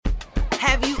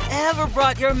Have you ever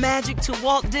brought your magic to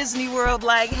Walt Disney World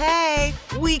like, hey,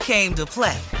 we came to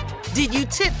play? Did you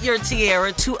tip your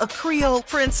tiara to a Creole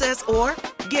princess or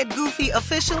get goofy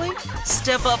officially?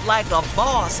 Step up like a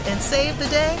boss and save the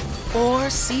day? Or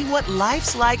see what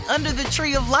life's like under the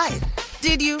tree of life?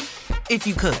 Did you? If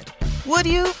you could. Would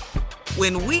you?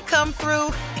 When we come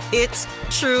through, it's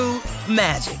true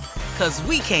magic. 'Cause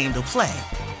we came to play.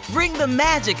 Bring the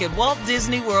magic at Walt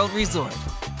Disney World Resort.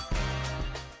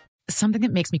 Something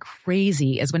that makes me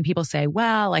crazy is when people say,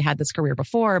 well, I had this career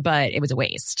before, but it was a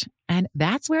waste. And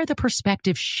that's where the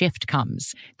perspective shift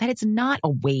comes, that it's not a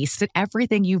waste, that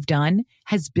everything you've done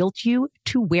has built you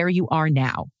to where you are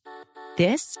now.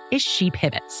 This is She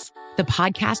Pivots, the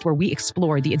podcast where we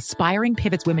explore the inspiring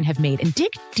pivots women have made and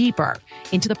dig deeper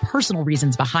into the personal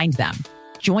reasons behind them.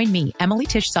 Join me, Emily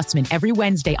Tish Sussman, every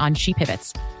Wednesday on She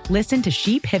Pivots. Listen to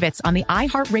She Pivots on the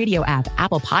iHeartRadio app,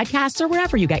 Apple Podcasts, or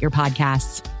wherever you get your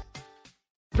podcasts.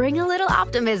 Bring a little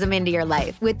optimism into your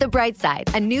life with The Bright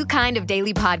Side, a new kind of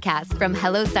daily podcast from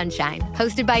Hello Sunshine,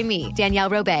 hosted by me, Danielle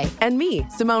Robay. And me,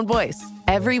 Simone Boyce.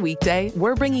 Every weekday,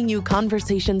 we're bringing you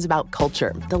conversations about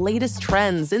culture, the latest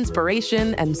trends,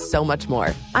 inspiration, and so much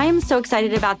more. I am so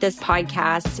excited about this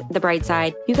podcast, The Bright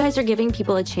Side. You guys are giving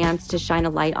people a chance to shine a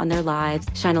light on their lives,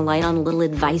 shine a light on a little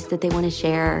advice that they want to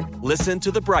share. Listen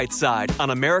to The Bright Side on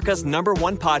America's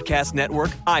 #1 podcast network,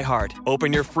 iHeart.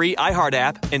 Open your free iHeart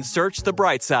app and search The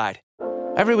Bright Side.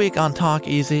 Every week on Talk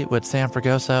Easy with Sam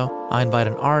Fragoso, I invite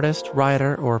an artist,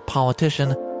 writer, or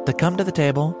politician to come to the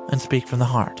table and speak from the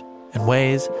heart in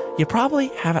ways you probably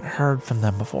haven't heard from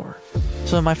them before.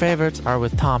 Some of my favorites are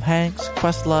with Tom Hanks,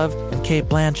 Questlove, and Cate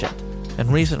Blanchett. In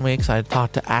recent weeks, I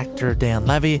talked to actor Dan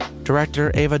Levy,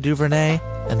 director Ava DuVernay,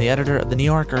 and the editor of The New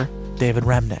Yorker, David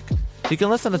Remnick. You can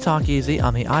listen to Talk Easy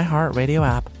on the iHeartRadio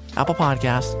app, Apple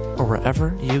Podcasts, or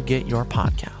wherever you get your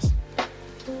podcasts.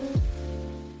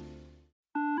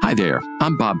 Hi there,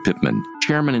 I'm Bob Pittman,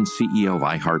 Chairman and CEO of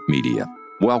iHeartMedia.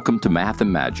 Welcome to Math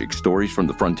and Magic, Stories from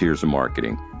the Frontiers of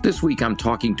Marketing. This week I'm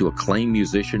talking to acclaimed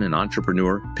musician and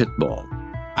entrepreneur, Pitbull.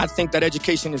 I think that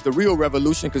education is the real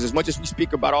revolution because as much as we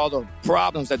speak about all the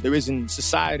problems that there is in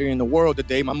society and in the world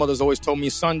today, my mother's always told me,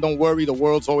 son, don't worry, the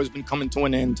world's always been coming to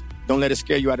an end. Don't let it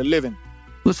scare you out of living.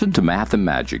 Listen to Math and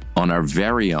Magic on our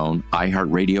very own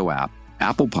iHeartRadio app,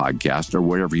 Apple Podcast, or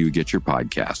wherever you get your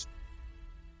podcasts.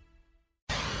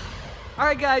 All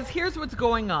right, guys, here's what's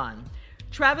going on.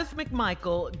 Travis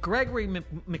McMichael, Gregory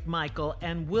McMichael,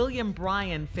 and William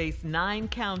Bryan face 9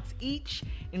 counts each,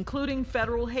 including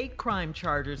federal hate crime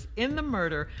charges in the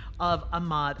murder of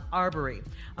Ahmaud Arbery.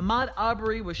 Ahmaud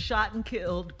Arbery was shot and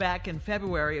killed back in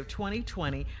February of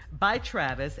 2020 by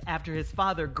Travis after his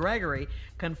father, Gregory,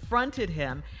 confronted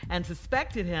him and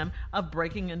suspected him of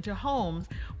breaking into homes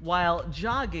while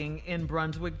jogging in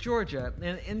Brunswick, Georgia,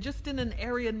 and just in an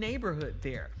area neighborhood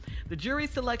there. The jury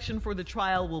selection for the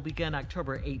trial will begin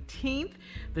October 18th.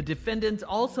 The defendants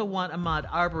also want Ahmaud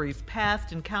Arbery's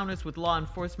past encounters with law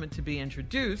enforcement to be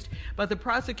introduced, but the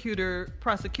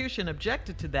prosecution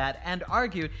objected to that and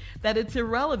argued that it's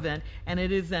irrelevant and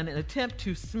it is an attempt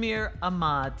to smear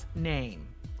Ahmaud's name.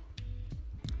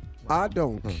 I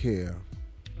don't care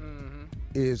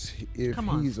if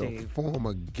he's a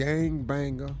former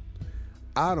gangbanger.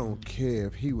 I don't care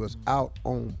if he was out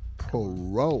on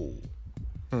parole.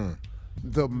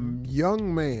 The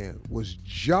young man was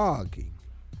jogging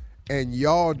and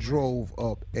y'all drove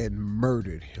up and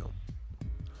murdered him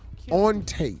on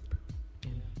tape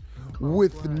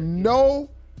with no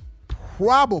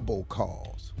probable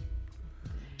cause.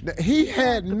 Now, he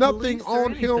had nothing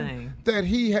on him that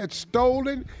he had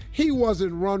stolen. He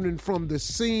wasn't running from the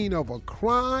scene of a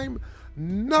crime.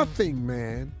 Nothing,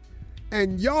 man.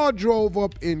 And y'all drove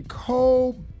up in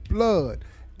cold blood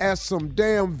as some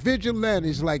damn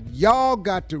vigilantes like y'all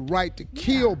got the right to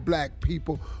kill black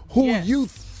people who you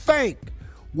think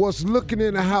was looking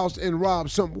in the house and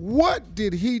robbed some. What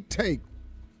did he take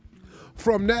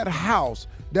from that house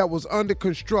that was under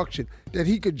construction that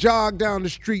he could jog down the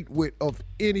street with of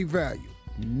any value?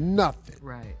 Nothing.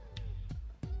 Right.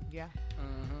 Yeah.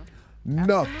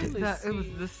 Nothing. It was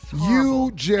this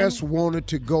You just wanted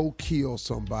to go kill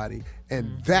somebody,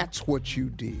 and that's what you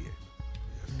did.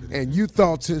 And you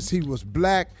thought since he was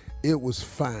black, it was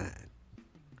fine.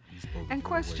 And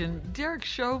question, Derek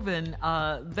Chauvin,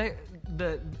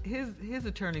 his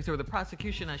attorneys, or the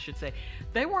prosecution, I should say,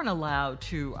 they weren't allowed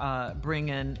to bring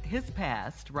in his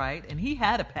past, right? And he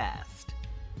had a past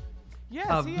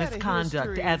of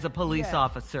misconduct as a police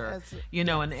officer,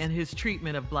 and his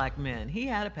treatment of black men. He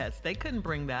had a past. They couldn't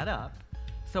bring that up.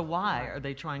 So why are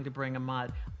they trying to bring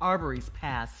Ahmaud Arbery's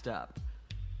past up?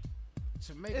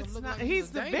 to make him look like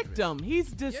he's the dangerous. victim.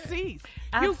 He's deceased.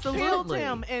 Yeah. You Absolutely. killed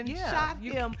him and shot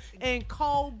him in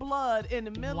cold blood in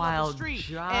the middle of the street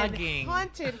jogging. and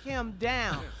hunted him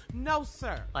down. No,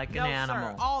 sir. Like no, an animal.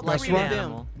 Sir. All That's three right. of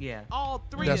them. Yeah. All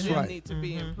three That's of them right. need to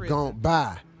be in prison. Gone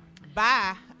by.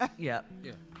 Bye. Yep.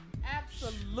 Yeah.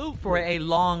 Absolutely. For a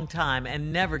long time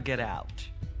and never get out.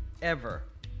 Ever.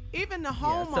 Even the Yeah,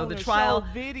 homeowner so the trial-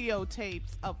 showed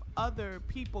videotapes of other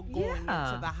people going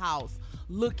into the house,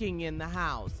 looking in the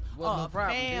house. Wasn't no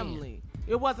problem family.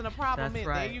 It wasn't a problem. That's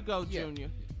There right. you go, Yeah. Junior.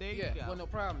 There you Yeah, go. wasn't no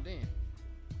problem then.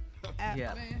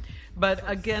 Yeah. Man. But So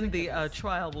again, sick the of this.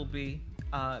 trial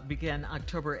will begin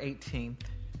October 18th.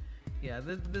 Yeah,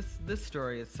 this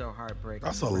story is so heartbreaking.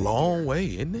 That's a long way,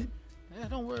 isn't it? Yeah,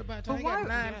 don't worry about it. But He got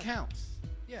why- 9 counts.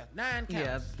 Yeah, 9 counts.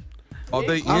 Yeah. Are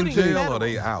they in Including jail or federal. are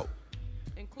they out?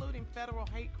 Including federal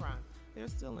hate crime. They're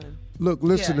still in. Look,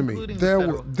 listen Yeah, to me. including the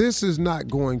federal. This is not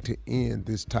going to end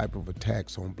this type of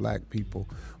attacks on black people,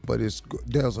 but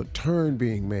there's a turn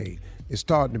being made. It's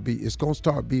going to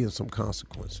start being some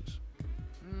consequences.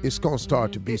 It's going to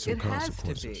start to be some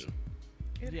consequences. Has to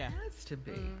be. It Yeah. has to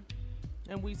be.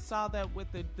 And we saw that with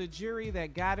the jury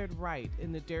that got it right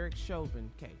in the Derek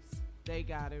Chauvin case. They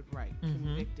got it right,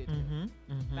 convicted him,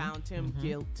 found him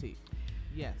guilty.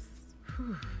 Yes.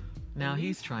 Now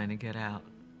he's trying to get out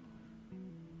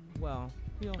Well,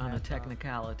 he'll on a have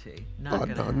technicality. Oh, Not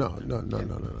gonna happen.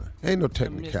 no. Ain't no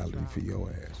technicality for your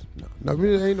ass. No,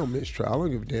 there ain't no mistrial. I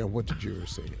don't give a damn what the jury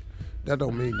said. That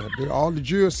don't mean nothing. All the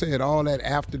jury said all that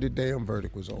after the damn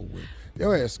verdict was over with.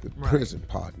 Your ass is prison,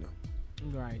 partner.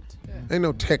 Right. Ain't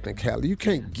no technicality. You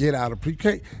can't get out of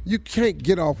you can't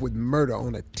get off with murder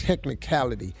on a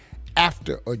technicality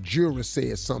after a juror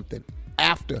said something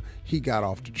after he got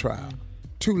off the trial.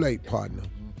 Too late, partner.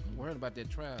 Worried about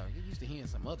that trial. You're used to hearing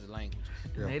some other languages.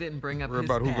 Yeah. They didn't bring up Worry his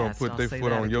about who's gonna past, put I'll their say foot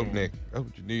that on your again. neck. That's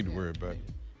what you need to worry about.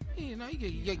 You know, you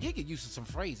get used to some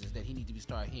phrases that he need to be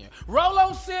start hearing. Roll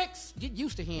on 6. Get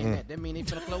used to hearing that. That mean they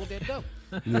finna close that door.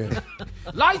 Yeah.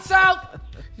 Lights out.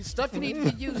 It's stuff you need to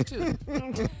get used to.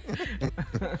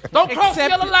 Don't cross the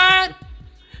yellow line.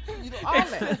 You know, all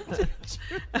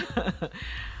that.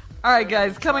 All right,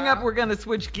 guys, coming up, we're going to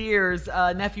switch gears.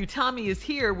 Nephew Tommy is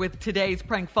here with today's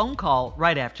prank phone call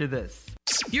right after this.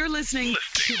 You're listening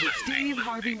to the Steve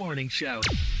Harvey Morning Show.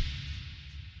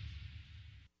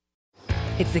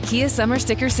 It's the Kia Summer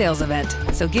Sticker Sales Event,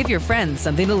 so give your friends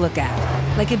something to look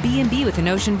at, like a B&B with an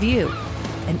ocean view,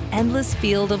 an endless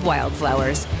field of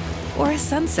wildflowers, or a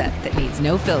sunset that needs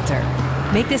no filter.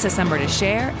 Make this a summer to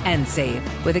share and save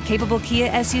with a capable Kia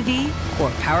SUV or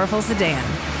powerful sedan.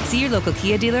 See your local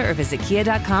Kia dealer or visit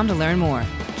kia.com to learn more.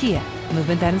 Kia,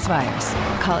 movement that inspires.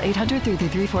 Call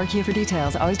 800-3334-KIA for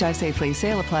details. Always drive safely.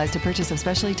 Sale applies to purchase of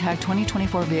specially tagged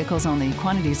 2024 vehicles only.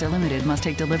 Quantities are limited. Must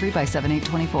take delivery by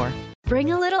 7/8/24.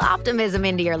 Bring a little optimism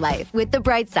into your life with The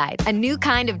Bright Side, a new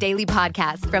kind of daily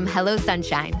podcast from Hello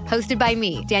Sunshine, hosted by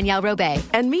me, Danielle Robay.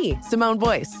 And me, Simone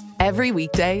Boyce. Every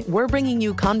weekday, we're bringing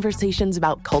you conversations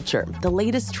about culture, the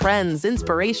latest trends,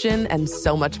 inspiration, and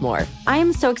so much more. I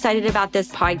am so excited about this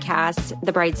podcast,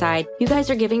 The Bright Side. You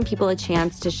guys are giving people a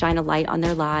chance to shine a light on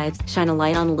their lives, shine a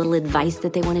light on a little advice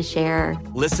that they want to share.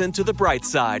 Listen to The Bright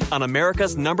Side on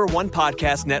America's #1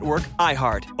 podcast network,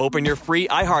 iHeart. Open your free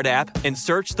iHeart app and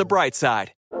search The Bright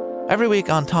Side. Every week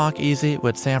on Talk Easy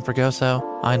with Sam Fragoso,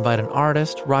 I invite an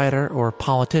artist, writer, or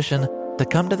politician to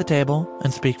come to the table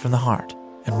and speak from the heart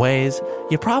in ways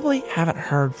you probably haven't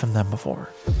heard from them before.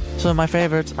 Some of my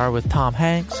favorites are with Tom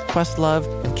Hanks, Questlove,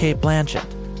 and Cate Blanchett.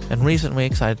 In recent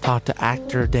weeks, I talked to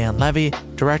actor Dan Levy,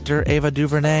 director Ava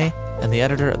DuVernay, and the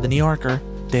editor of The New Yorker,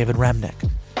 David Remnick.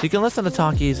 You can listen to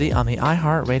Talk Easy on the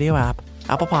iHeartRadio app,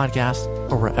 Apple Podcasts,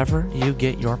 or wherever you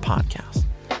get your podcasts.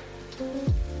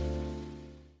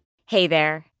 Hey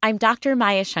there, I'm Dr.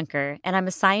 Maya Shankar, and I'm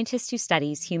a scientist who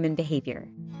studies human behavior.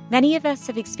 Many of us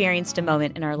have experienced a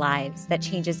moment in our lives that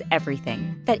changes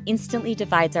everything, that instantly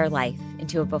divides our life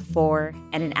into a before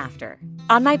and an after.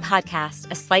 On my podcast,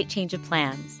 A Slight Change of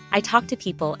Plans, I talk to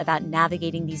people about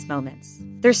navigating these moments.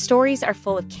 Their stories are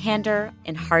full of candor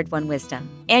and hard-won wisdom.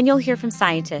 And you'll hear from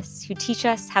scientists who teach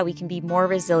us how we can be more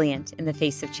resilient in the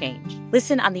face of change.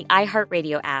 Listen on the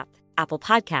iHeartRadio app, Apple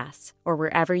Podcasts, or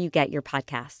wherever you get your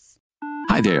podcasts.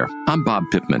 Hi there, I'm Bob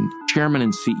Pittman, Chairman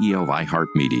and CEO of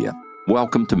iHeartMedia.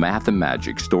 Welcome to Math and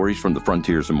Magic, Stories from the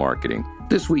Frontiers of Marketing.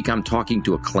 This week I'm talking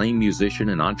to acclaimed musician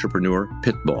and entrepreneur,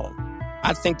 Pitbull.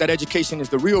 I think that education is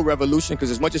the real revolution because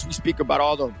as much as we speak about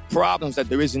all the problems that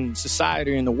there is in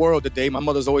society and the world today, my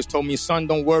mother's always told me, son,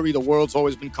 don't worry, the world's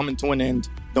always been coming to an end.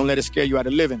 Don't let it scare you out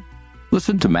of living.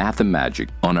 Listen to Math and Magic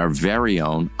on our very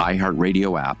own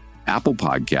iHeartRadio app, Apple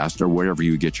Podcast, or wherever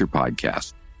you get your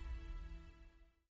podcasts.